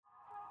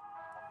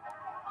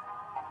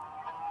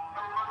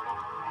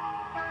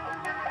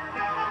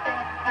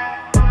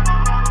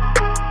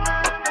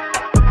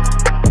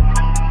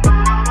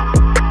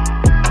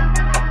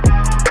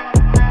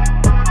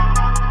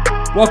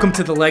Welcome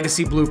to the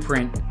Legacy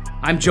Blueprint.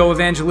 I'm Joe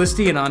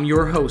Evangelisti and I'm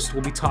your host.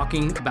 We'll be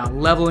talking about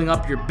leveling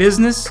up your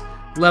business,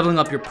 leveling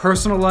up your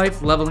personal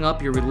life, leveling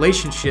up your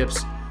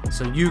relationships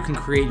so you can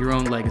create your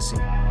own legacy.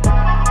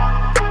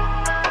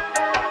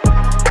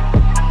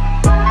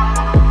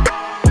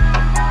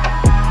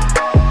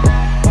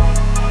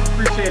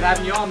 Appreciate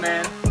having you on,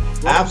 man.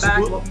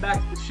 Welcome back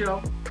to the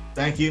show.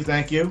 Thank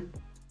you.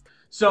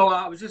 So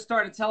I was just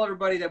starting to tell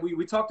everybody that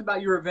we talked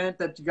about your event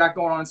that you got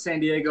going on in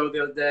San Diego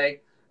the other day.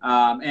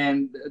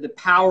 And the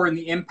power and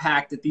the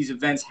impact that these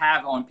events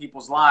have on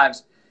people's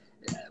lives.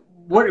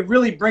 What it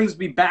really brings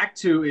me back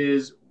to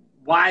is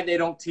why they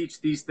don't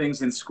teach these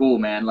things in school,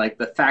 man. Like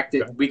the fact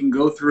that we can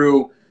go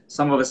through,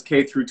 some of us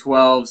K through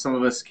 12, some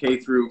of us K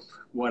through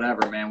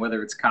whatever, man,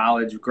 whether it's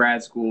college,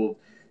 grad school,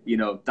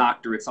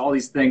 doctorates, all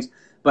these things.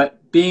 But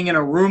being in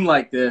a room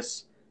like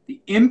this, the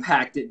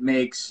impact it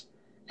makes,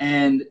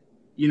 and,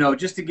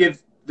 just to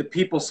give the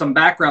people some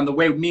background, the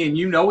way me and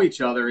you know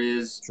each other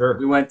is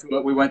we went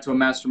to a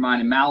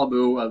mastermind in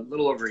Malibu a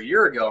little over a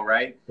year ago,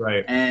 right?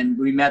 Right. And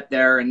we met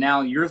there, and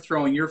now you're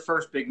throwing your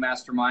first big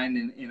mastermind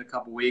in a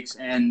couple weeks,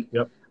 and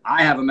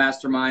I have a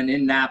mastermind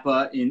in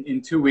Napa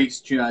in 2 weeks,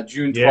 June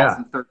 12th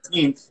and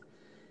 13th.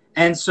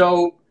 And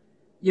so,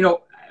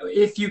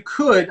 if you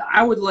could,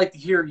 I would like to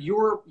hear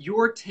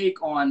your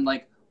take on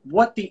like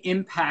what the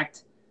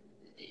impact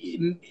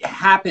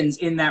happens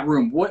in that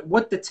room,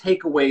 what the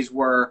takeaways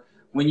were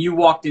when you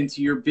walked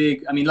into your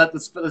big,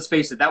 let's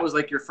face it, that was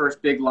like your first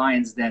big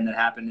Lions Den that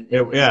happened.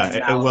 It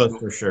was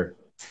for sure.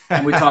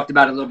 And we talked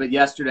about it a little bit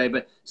yesterday,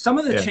 but some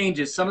of the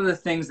changes, some of the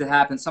things that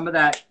happened, some of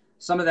that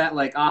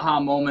like aha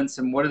moments,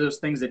 and what are those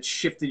things that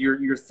shifted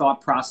your thought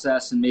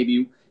process and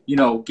maybe,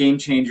 game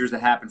changers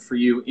that happened for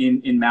you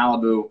in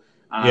Malibu.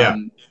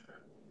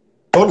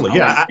 Totally.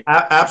 Yeah,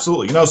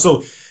 absolutely.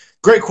 So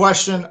great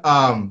question.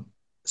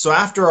 So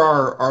after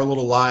our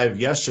little live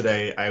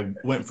yesterday, I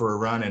went for a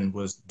run and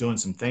was doing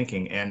some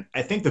thinking. And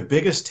I think the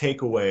biggest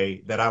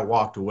takeaway that I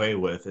walked away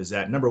with is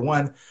that, number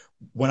one,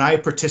 when I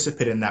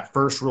participated in that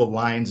first real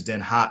Lions Den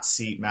hot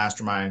seat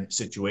mastermind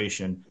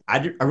situation,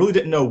 I really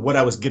didn't know what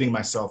I was getting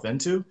myself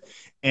into.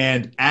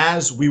 And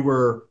as we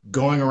were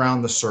going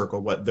around the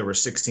circle, there were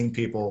 16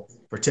 people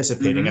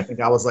participating. I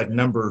think I was like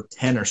number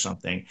 10 or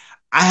something.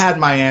 I had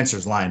my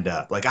answers lined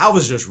up. Like I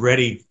was just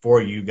ready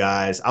for you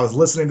guys. I was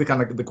listening to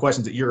kind of the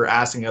questions that you were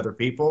asking other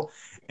people.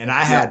 And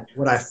I had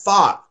what I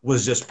thought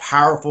was just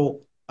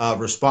powerful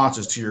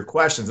responses to your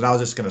questions. And I was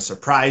just going to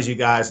surprise you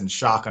guys and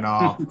shock and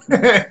awe.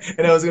 And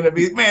it was going to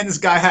be, man, this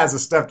guy has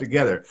his stuff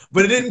together.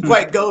 But it didn't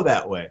quite go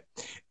that way.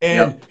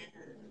 And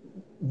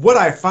what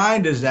I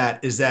find is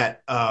that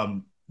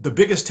the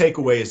biggest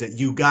takeaway is that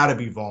you got to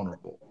be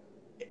vulnerable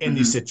in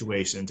these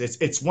situations.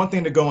 It's one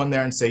thing to go in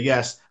there and say,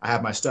 yes, I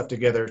have my stuff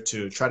together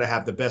to try to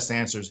have the best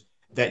answers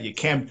that you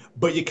can,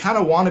 but you kind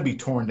of want to be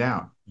torn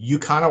down. You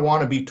kind of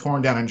want to be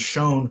torn down and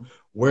shown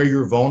where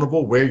you're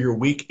vulnerable, where you're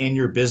weak in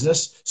your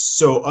business,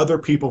 so other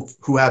people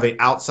who have an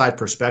outside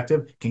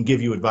perspective can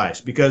give you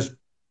advice. Because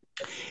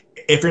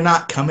if you're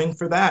not coming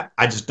for that,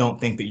 I just don't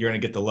think that you're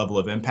going to get the level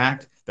of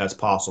impact that's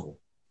possible.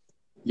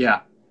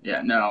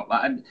 No,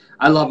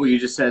 I love what you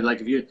just said.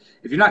 Like if you're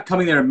not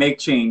coming there to make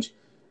change,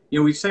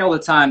 we say all the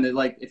time that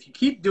like if you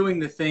keep doing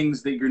the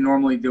things that you're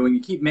normally doing,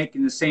 you keep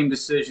making the same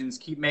decisions,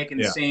 keep making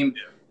doing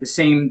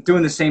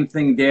the same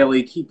thing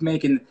daily, keep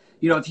making,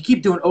 if you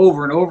keep doing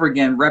over and over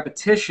again,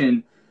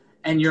 repetition,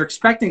 and you're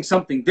expecting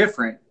something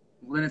different,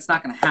 well, then it's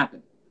not going to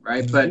happen,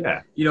 right? But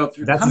if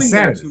you're coming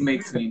there to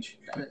make change,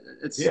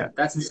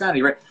 that's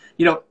insanity, right?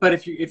 But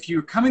if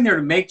you're coming there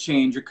to make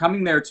change, you're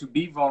coming there to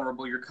be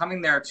vulnerable, you're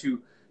coming there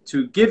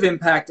to give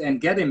impact and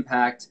get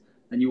impact,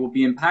 then you will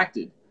be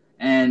impacted.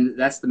 And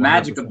that's the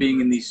magic 100%. Of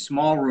being in these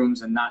small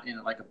rooms and not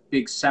in like a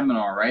big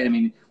seminar, right? I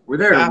mean, we're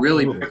there to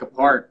really pick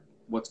apart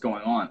what's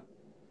going on.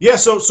 Yeah.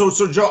 So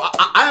Joe,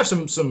 I have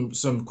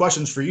some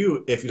questions for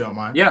you, if you don't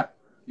mind.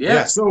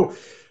 Yeah. So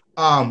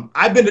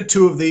I've been to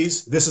 2 of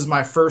these. This is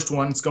my first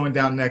one. It's going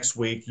down next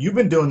week. You've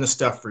been doing this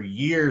stuff for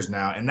years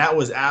now, and that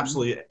was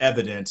absolutely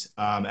evident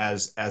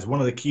as one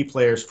of the key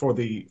players for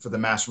the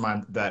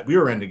mastermind that we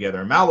were in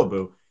together in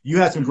Malibu. You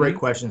had some great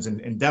questions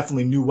and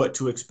definitely knew what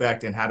to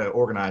expect and how to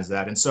organize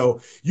that. And so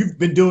you've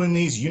been doing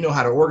these, you know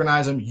how to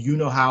organize them, you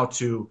know how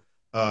to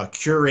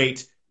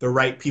curate the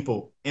right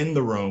people in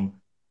the room.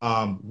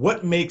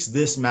 What makes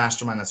this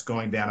mastermind that's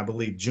going down, I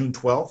believe, June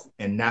 12th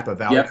in Napa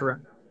Valley,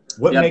 correct?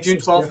 What makes June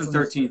 12th and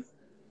 13th.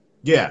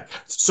 Yeah.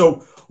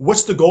 So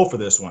what's the goal for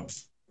this one?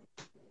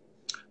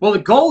 Well, the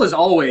goal is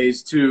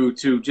always to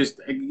just,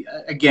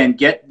 again,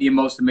 get the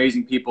most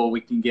amazing people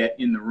we can get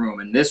in the room.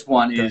 And this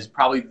one is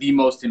probably the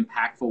most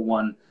impactful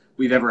one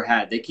we've ever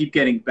had. They keep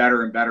getting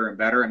better and better and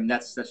better. And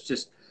that's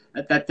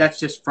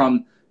just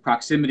from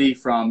proximity,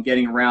 from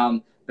getting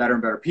around better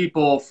and better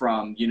people,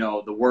 from,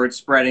 the word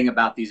spreading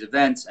about these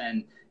events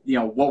and,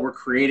 what we're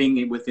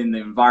creating within the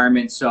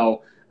environment.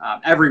 So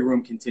every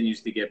room continues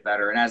to get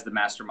better. And as the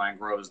mastermind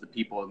grows, the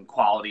people and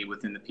quality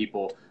within the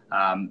people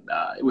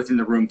within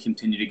the room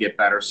continue to get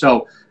better.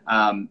 So,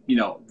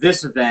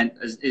 this event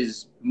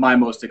is my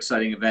most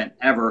exciting event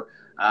ever.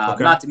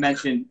 Okay. Not to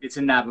mention it's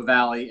in Napa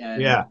Valley,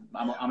 and Yeah.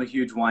 I'm a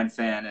huge wine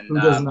fan, and Who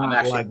does I'm not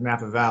actually like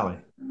Napa Valley?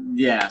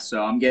 yeah.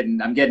 So I'm getting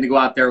to go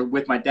out there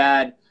with my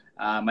dad.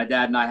 My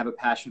dad and I have a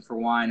passion for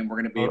wine, and we're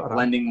going to Oh, be right on.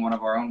 blending one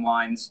of our own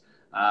wines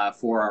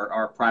for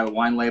our private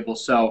wine label.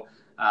 So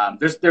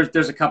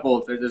there's a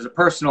couple. There's a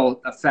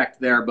personal effect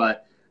there,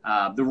 but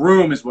the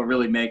room is what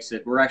really makes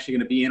it. We're actually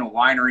going to be in a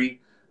winery,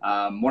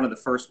 one of the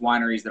first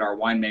wineries that our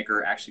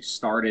winemaker actually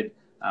started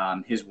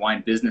his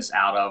wine business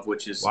out of,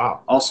 which is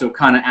Wow. also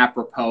kind of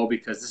apropos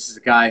because this is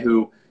a guy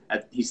who I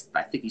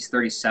think he's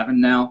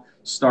 37 now.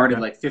 Started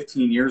Okay. like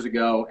 15 years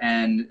ago,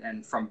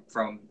 and from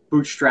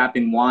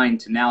bootstrapping wine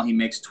to now he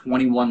makes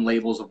 21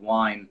 labels of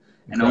wine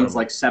and owns Incredible.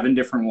 like 7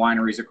 different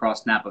wineries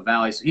across Napa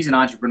Valley. So he's an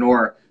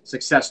entrepreneur,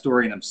 success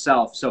story in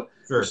himself. So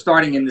we're Sure.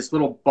 starting in this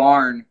little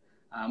barn,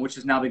 which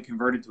has now been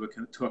converted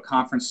to a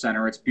conference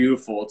center. It's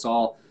beautiful. It's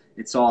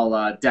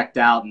all decked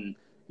out, and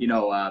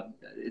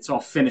it's all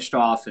finished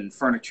off and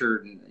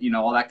furnitured, and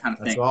all that kind of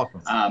That's thing.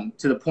 awesome.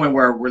 To the point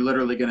where we're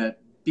literally going to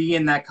be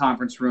in that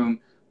conference room.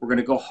 We're going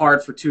to go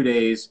hard for 2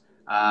 days.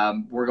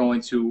 We're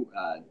going to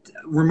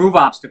remove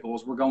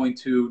obstacles. We're going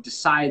to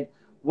decide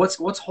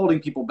what's holding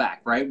people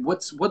back, right?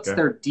 What's Okay.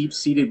 their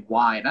deep-seated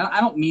why? And I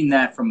don't mean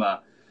that from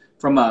a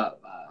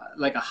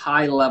like a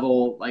high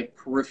level, like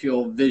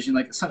peripheral vision.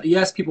 Like you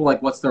ask people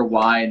like what's their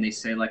why, and they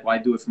say like, well, I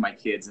do it for my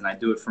kids, and I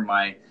do it for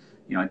my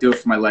I do it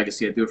for my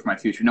legacy. I do it for my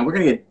future. No, we're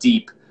going to get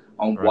deep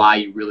on Right. why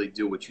you really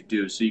do what you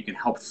do, so you can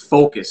help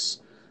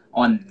focus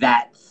on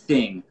that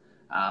thing.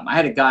 I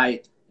had a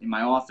guy in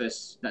my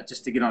office, not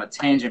just to get on a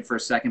tangent for a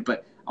second,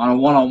 but on a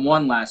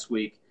one-on-one last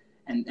week,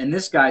 and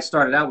this guy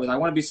started out with, I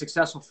want to be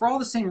successful for all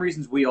the same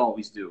reasons we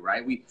always do,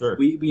 right? Sure.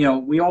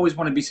 We always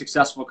want to be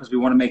successful because we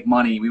want to make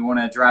money, we want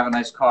to drive a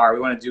nice car, we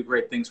want to do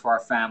great things for our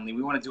family,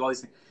 we want to do all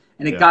these things,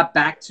 and it Yeah. got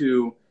back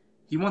to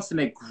he wants to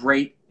make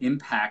great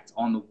impact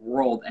on the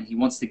world, and he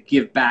wants to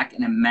give back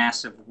in a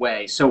massive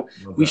way. So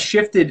Love we that.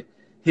 shifted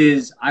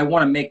his I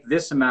want to make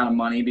this amount of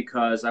money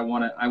because I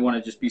want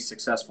to just be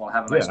successful and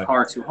have a nice Yeah.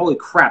 car too. Holy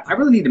crap, I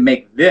really need to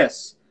make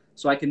this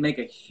so I can make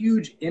a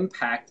huge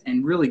impact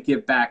and really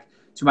give back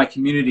to my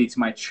community, to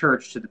my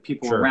church, to the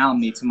people Sure. around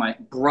me, to my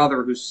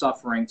brother who's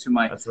suffering, to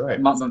my That's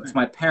right. to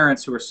my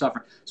parents who are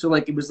suffering. So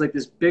like it was like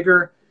this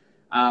bigger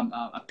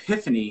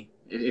epiphany,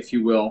 if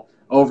you will,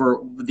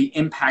 over the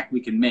impact we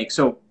can make.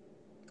 So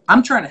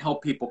I'm trying to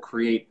help people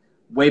create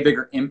way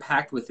bigger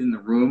impact within the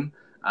room.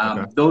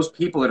 Okay. Those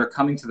people that are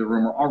coming to the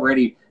room are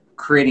already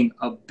creating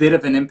a bit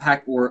of an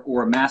impact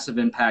or a massive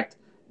impact.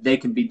 They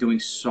can be doing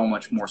so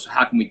much more. So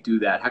how can we do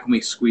that? How can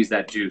we squeeze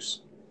that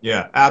juice?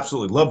 Yeah,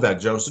 absolutely. Love that,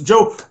 Joe. So,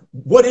 Joe,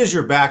 what is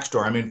your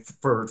backstory? I mean,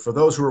 for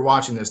those who are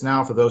watching this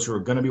now, for those who are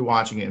going to be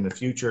watching it in the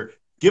future,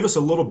 give us a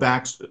little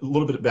bit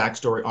of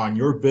backstory on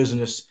your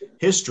business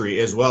history,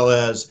 as well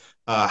as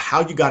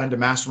how you got into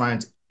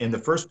masterminds in the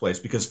first place.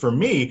 Because for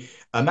me,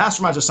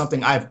 masterminds is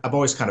something I've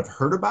always kind of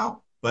heard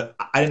about, but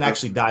I didn't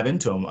actually dive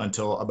into them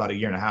until about a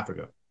year and a half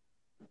ago.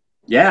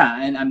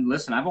 Yeah, and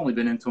listen, I've only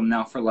been into them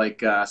now for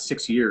like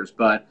 6 years,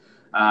 but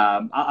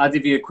I'll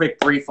give you a quick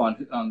brief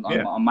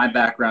Yeah. on my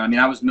background. I mean,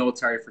 I was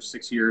military for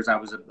 6 years. I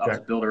was a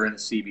Okay. builder in the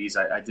Seabees.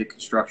 I did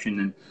construction,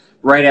 and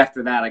right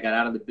after that, I got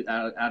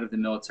out of the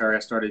military. I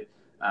started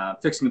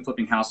fixing and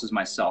flipping houses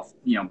myself,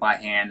 by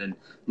hand, and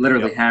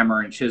literally Yep. hammer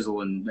and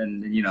chisel and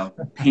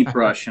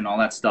paintbrush and all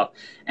that stuff.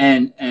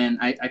 And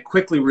I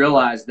quickly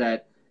realized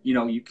that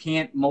you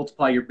can't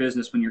multiply your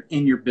business when you're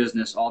in your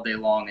business all day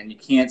long, and you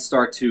can't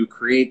start to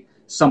create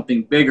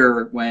something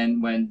bigger when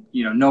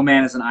no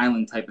man is an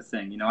island type of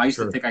thing. I used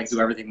Sure. to think I could do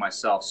everything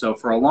myself. So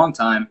for a long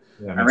time,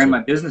 Yeah, I me ran too. my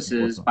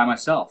businesses by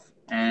myself,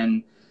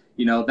 and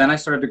then I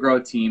started to grow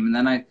a team, and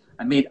then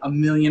I made a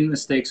million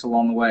mistakes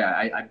along the way.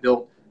 I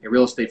built a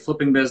real estate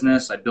flipping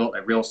business. I built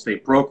a real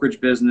estate brokerage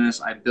business.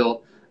 I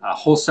built a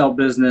wholesale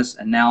business,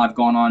 and now I've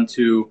gone on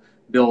to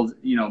build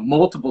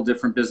multiple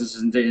different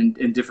businesses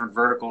in different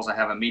verticals. I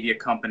have a media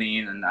company,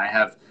 and I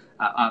have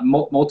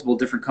multiple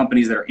different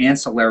companies that are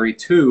ancillary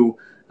to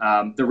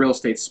the real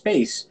estate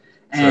space.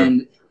 Sure.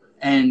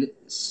 And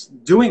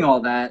doing all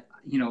that,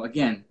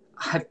 again,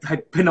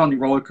 I've been on the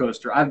roller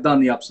coaster. I've done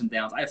the ups and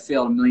downs. I've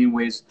failed a million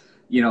ways,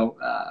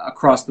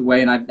 across the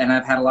way, and I've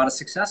had a lot of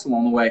success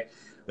along the way.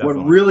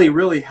 Definitely. What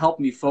really helped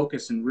me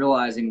focus and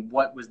realizing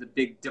what was the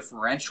big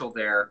differential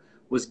there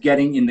was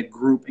getting in the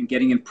group and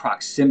getting in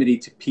proximity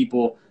to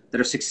people that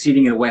are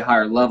succeeding at a way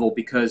higher level.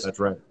 Because That's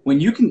right. when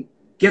you can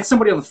get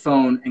somebody on the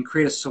phone and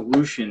create a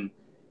solution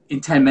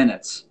in 10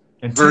 minutes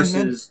In 10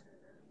 versus,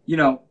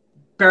 minutes.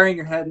 burying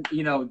your head,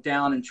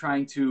 down and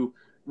trying to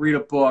read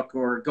a book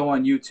or go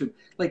on YouTube,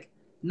 like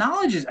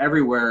knowledge is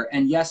everywhere.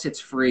 And yes,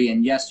 it's free.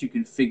 And yes, you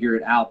can figure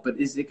it out. But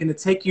is it going to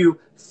take you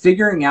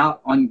figuring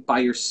out by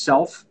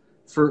yourself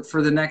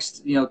for the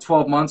next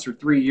 12 months or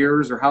 3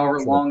 years or however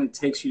Sure. long it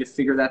takes you to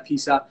figure that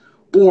piece out?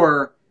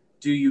 Or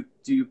do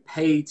you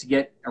pay to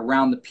get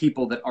around the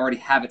people that already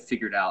have it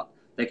figured out,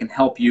 that can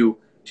help you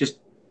just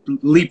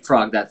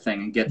leapfrog that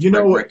thing and get You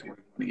know right what? to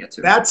where to get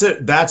to. That's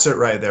it. That's it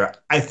right there.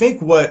 I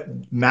think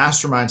what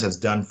Masterminds has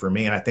done for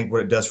me, and I think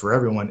what it does for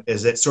everyone,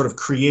 is it sort of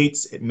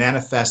creates, it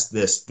manifests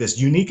this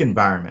unique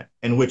environment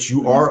in which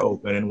you Mhm. are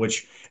open, in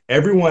which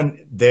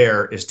everyone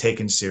there is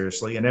taken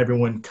seriously, and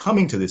everyone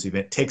coming to this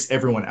event takes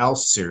everyone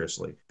else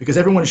seriously because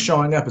everyone Mhm.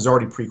 showing up is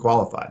already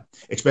pre-qualified,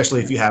 especially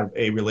if Yeah. you have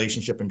a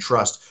relationship and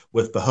trust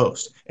with the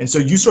host. And so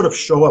you sort of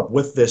show up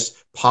with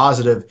this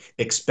positive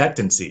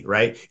expectancy,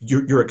 right?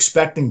 You're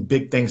expecting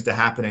big things to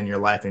happen in your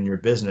life and your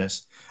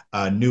business,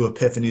 new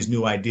epiphanies,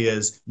 new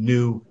ideas,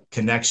 new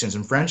connections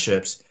and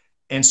friendships.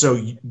 And so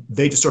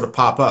they just sort of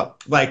pop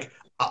up. Like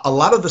a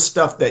lot of the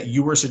stuff that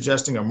you were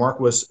suggesting or Mark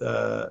was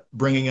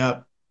bringing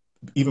up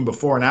even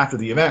before and after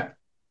the event,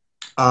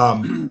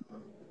 um,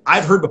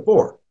 I've heard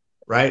before,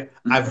 right?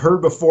 I've Mhm.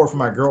 heard before from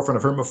my girlfriend.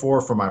 I've heard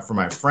before from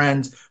my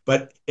friends,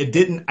 but I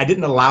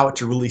didn't allow it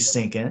to really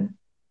sink in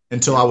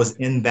until I Yeah. was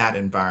in that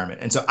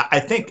environment. And so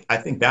I think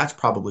that's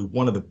probably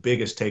one of the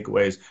biggest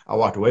takeaways I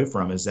walked away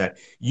from is that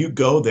you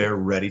go there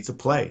ready to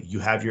play. You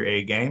have your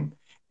A game,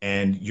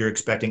 and you're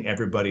expecting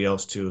everybody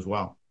else to as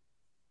well.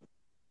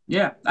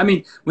 Yeah. I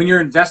mean, when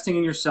you're investing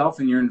in yourself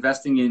and you're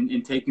investing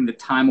in taking the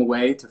time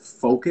away to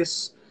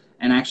focus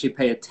and actually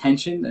pay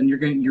attention, then you're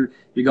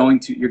going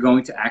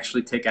to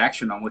actually take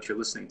action on what you're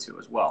listening to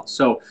as well.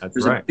 So That's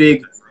right.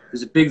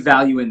 there's a big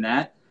value in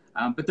that.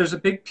 But there's a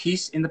big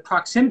piece in the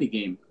proximity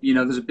game. You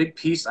know, there's a big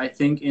piece, I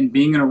think, in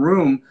being in a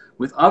room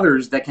with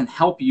others that can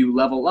help you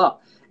level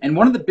up. And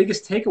one of the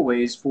biggest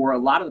takeaways for a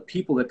lot of the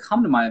people that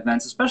come to my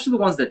events, especially the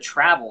ones that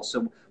travel.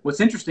 So what's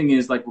interesting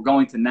is like we're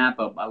going to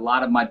Napa. A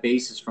lot of my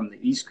base is from the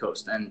East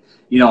Coast, and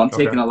I'm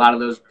Okay. taking a lot of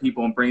those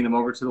people and bringing them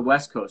over to the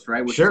West Coast,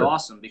 right? Which is Sure.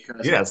 awesome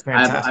because Yeah, it's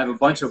I fantastic. have a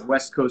bunch of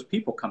West Coast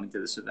people coming to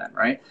this event,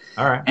 right?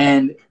 All right.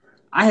 And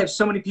I have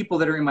so many people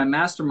that are in my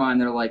mastermind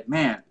that are like,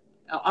 man,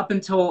 up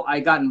until I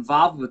got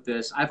involved with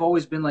this, I've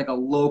always been like a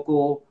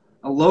local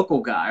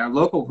guy or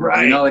local girl.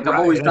 Right. Like I've Right.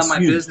 always done That's my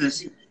huge.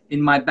 business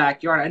in my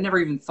backyard. I never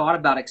even thought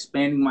about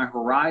expanding my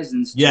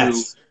horizons to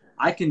Yes.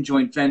 I can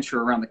joint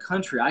venture around the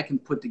country. I can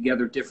put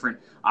together different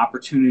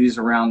opportunities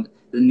around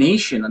the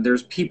nation. And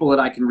there's people that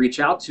I can reach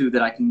out to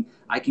that I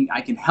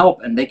can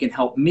help and they can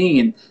help me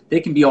and they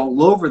can be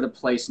all over the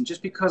place. And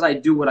just because I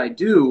do what I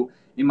do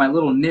in my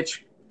little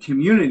niche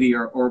community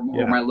or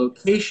Yeah. my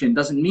location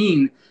doesn't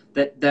mean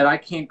that I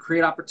can't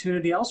create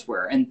opportunity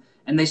elsewhere.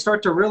 And they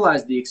start to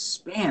realize the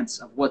expanse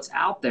of what's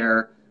out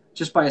there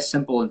just by a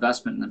simple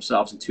investment in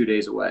themselves and 2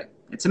 days away.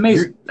 It's You're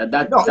amazing.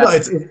 no,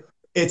 That's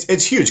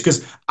it's huge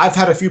because I've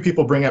had a few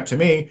people bring up to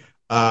me,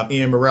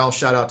 Ian Morrell,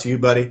 shout out to you,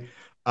 buddy.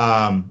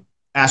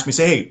 Ask me,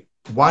 say, hey,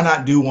 why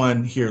not do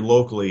one here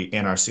locally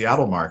in our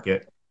Seattle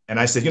market? And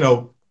I said,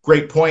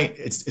 great point.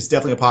 It's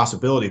definitely a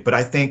possibility, but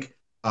I think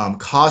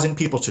causing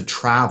people to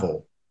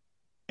travel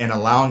and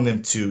allowing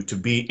them to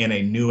be in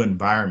a new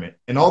environment.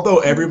 And although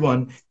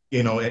everyone,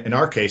 in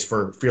our case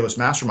for Fearless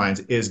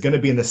Masterminds, is going to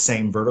be in the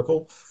same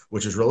vertical,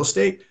 which is real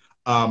estate,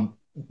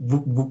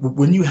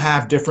 when you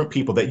have different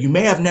people that you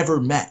may have never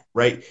met,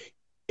 right?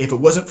 If it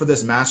wasn't for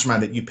this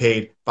mastermind that you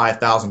paid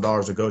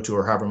 $5,000 to go to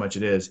or however much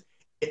it is,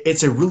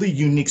 it's a really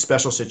unique,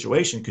 special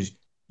situation because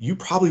you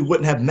probably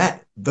wouldn't have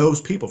met those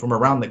people from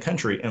around the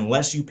country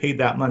unless you paid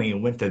that money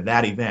and went to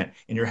that event.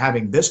 And you're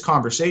having this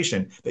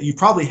conversation that you've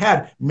probably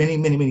had many,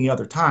 many, many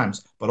other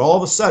times. But all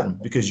of a sudden,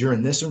 because you're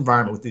in this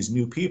environment with these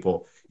new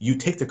people, you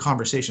take the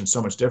conversation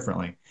so much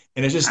differently.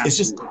 And it's just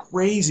absolutely.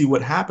 crazy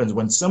what happens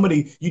when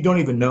somebody you don't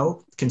even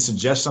know can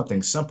suggest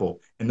something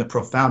simple and the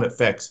profound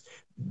effect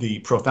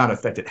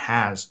it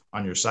has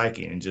on your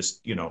psyche. And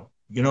just,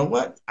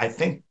 what? I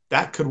think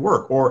that could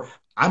work. Or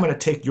I'm going to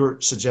take your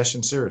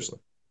suggestion seriously.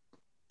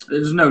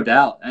 There's no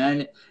doubt,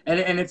 and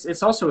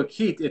it's also a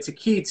key. It's a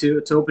key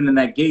to opening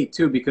that gate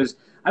too, because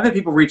I've had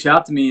people reach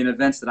out to me in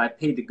events that I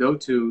paid to go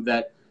to.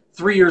 That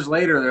 3 years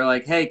later, they're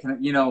like, "Hey, can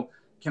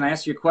I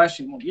ask you a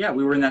question?" Well, yeah,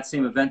 we were in that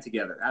same event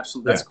together.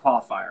 Absolutely, Yeah, that's a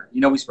qualifier.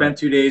 We right. spent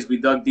 2 days, we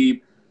dug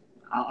deep.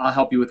 I'll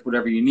help you with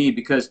whatever you need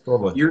because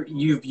Totally.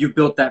 you've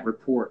built that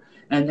rapport.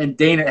 And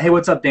Dana, hey,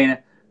 what's up,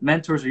 Dana?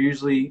 Mentors are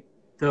usually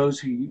those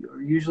who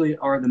usually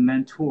are the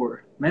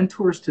mentor.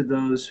 Mentors to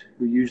those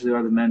who usually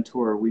are the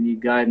mentor. We need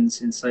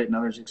guidance, insight, and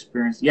others'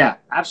 experience. Yeah,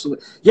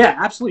 absolutely. Yeah,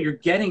 absolutely. You're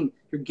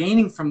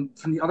gaining from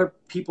the other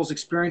people's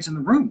experience in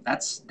the room.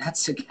 That's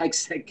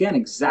again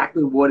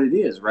exactly what it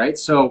is, right?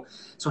 So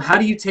how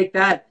do you take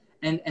that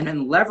and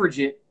then leverage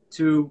it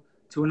to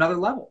another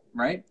level,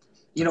 right?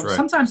 That's right.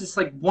 Sometimes it's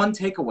like one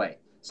takeaway.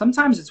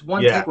 Sometimes it's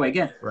one Yeah, takeaway.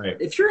 Again, right.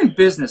 if you're in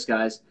business,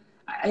 guys,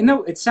 I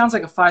know it sounds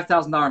like a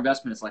 $5,000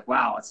 investment. It's like,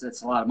 wow, it's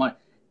a lot of money.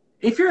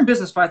 If you're in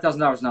business,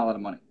 $5,000 is not a lot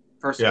of money,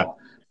 first of Yeah, all.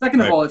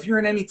 Second of right. all, if you're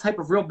in any type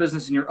of real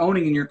business and you're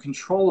owning and you're in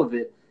control of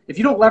it, if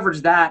you don't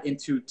leverage that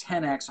into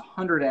 10x,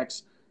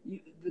 100x,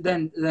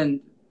 then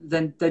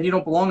you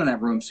don't belong in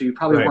that room. So you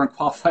probably Right. weren't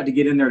qualified to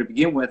get in there to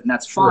begin with, and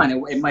that's Sure. fine.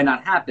 It might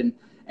not happen.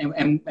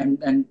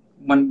 And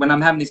when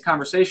I'm having these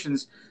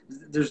conversations,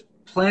 there's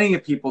plenty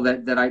of people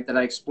that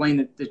I explain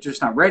that they're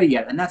just not ready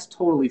yet, and that's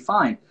totally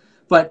fine.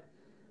 But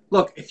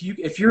look,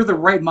 if you're the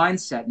right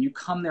mindset and you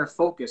come there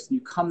focused and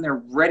you come there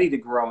ready to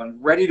grow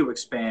and ready to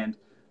expand,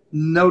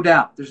 no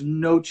doubt, there's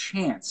no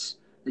chance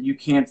that you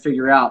can't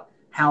figure out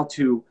how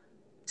to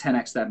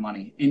 10x that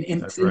money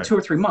in 2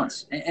 or 3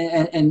 months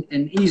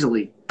and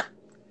easily.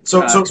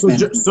 So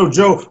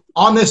Joe,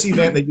 on this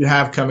event that you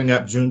have coming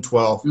up June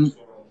 12th,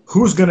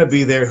 who's going to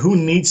be there? Who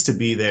needs to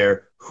be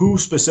there? Who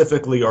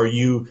specifically are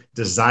you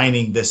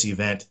designing this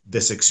event,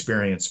 this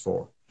experience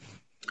for?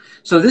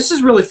 So this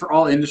is really for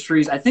all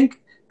industries. I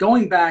think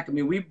going back, I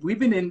mean, we've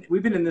been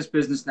in this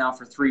business now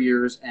for 3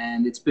 years,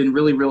 and it's been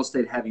really real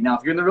estate heavy. Now,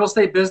 if you're in the real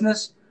estate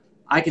business,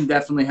 I can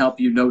definitely help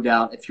you, no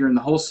doubt. If you're in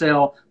the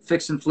wholesale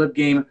fix and flip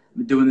game, I've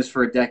been doing this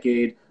for a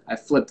decade.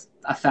 I've flipped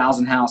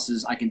 1,000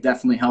 houses. I can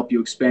definitely help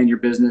you expand your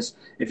business.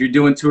 If you're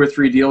doing 2 or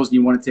 3 deals and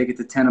you want to take it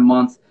to 10 a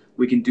month,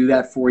 we can do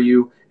that for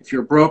you. If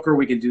you're a broker,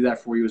 we can do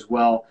that for you as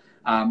well.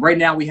 Right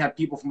now, we have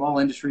people from all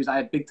industries. I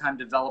have big-time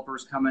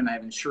developers coming. I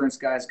have insurance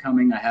guys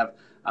coming. I have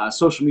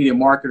social media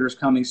marketers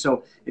coming.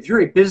 So if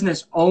you're a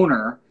business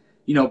owner,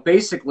 you know,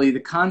 basically the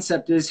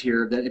concept is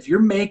here that if you're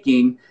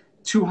making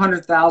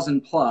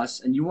 200,000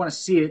 plus and you want to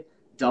see it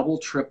double,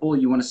 triple,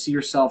 you want to see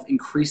yourself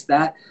increase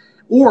that,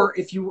 or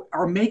if you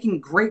are making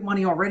great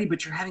money already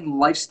but you're having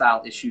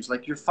lifestyle issues,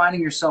 like you're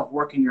finding yourself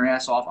working your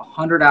ass off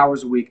 100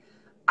 hours a week,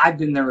 I've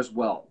been there as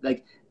well.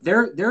 Like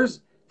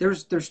there's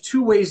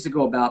 2 ways to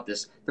go about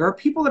this. There are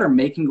people that are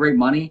making great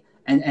money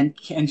and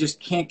just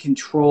can't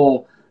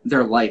control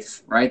their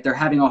life, right? They're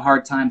having a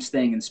hard time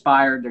staying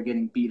inspired. They're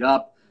getting beat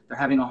up. They're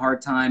having a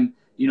hard time,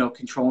 you know,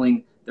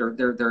 controlling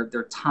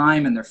their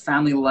time and their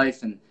family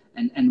life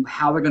and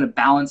how they're going to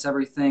balance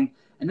everything.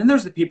 And then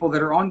there's the people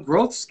that are on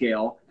growth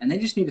scale and they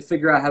just need to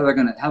figure out how they're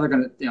going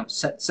to you know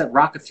set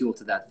rocket fuel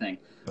to that thing.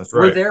 That's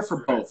right. We're there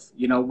for both.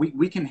 You know,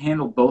 we can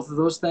handle both of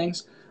those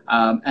things.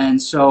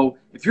 And so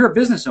if you're a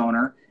business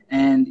owner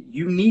and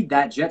you need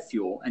that jet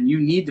fuel and you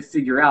need to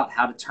figure out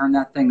how to turn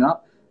that thing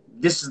up,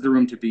 this is the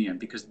room to be in,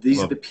 because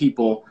these are the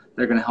people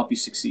that are going to help you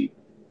succeed.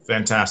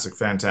 Fantastic,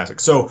 fantastic.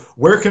 So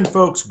where can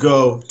folks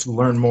go to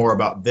learn more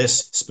about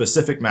this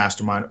specific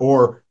mastermind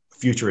or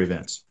future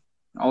events?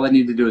 All they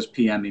need to do is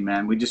PM me,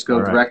 man. We just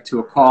go direct to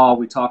a call.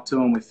 We talk to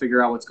them. We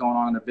figure out what's going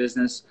on in their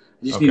business.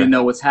 You just need to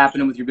know what's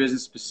happening with your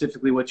business,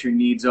 specifically what your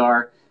needs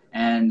are,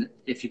 and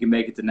if you can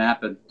make it to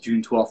Napa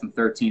June 12th and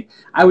 13th.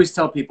 I always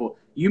tell people,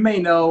 you may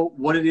know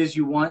what it is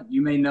you want.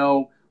 You may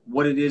know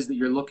what it is that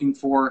you're looking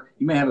for.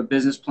 You may have a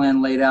business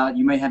plan laid out.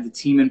 You may have the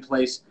team in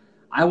place.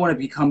 I want to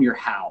become your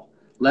how.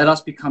 Let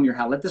us become your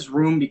how. Let this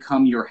room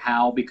become your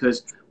how,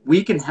 because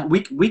we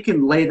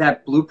can lay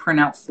that blueprint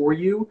out for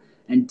you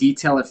and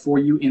detail it for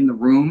you in the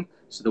room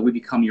so that we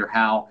become your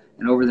how.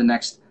 And over the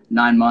next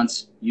 9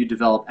 months, you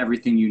develop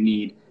everything you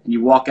need and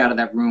you walk out of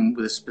that room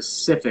with a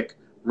specific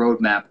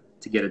roadmap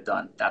to get it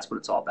done. That's what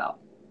it's all about.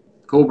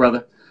 Cool,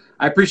 brother.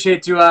 I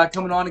appreciate you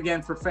coming on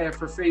again for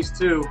phase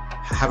 2.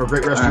 Have a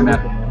great rest of your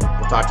week.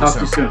 We'll talk to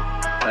you soon.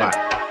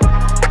 Bye.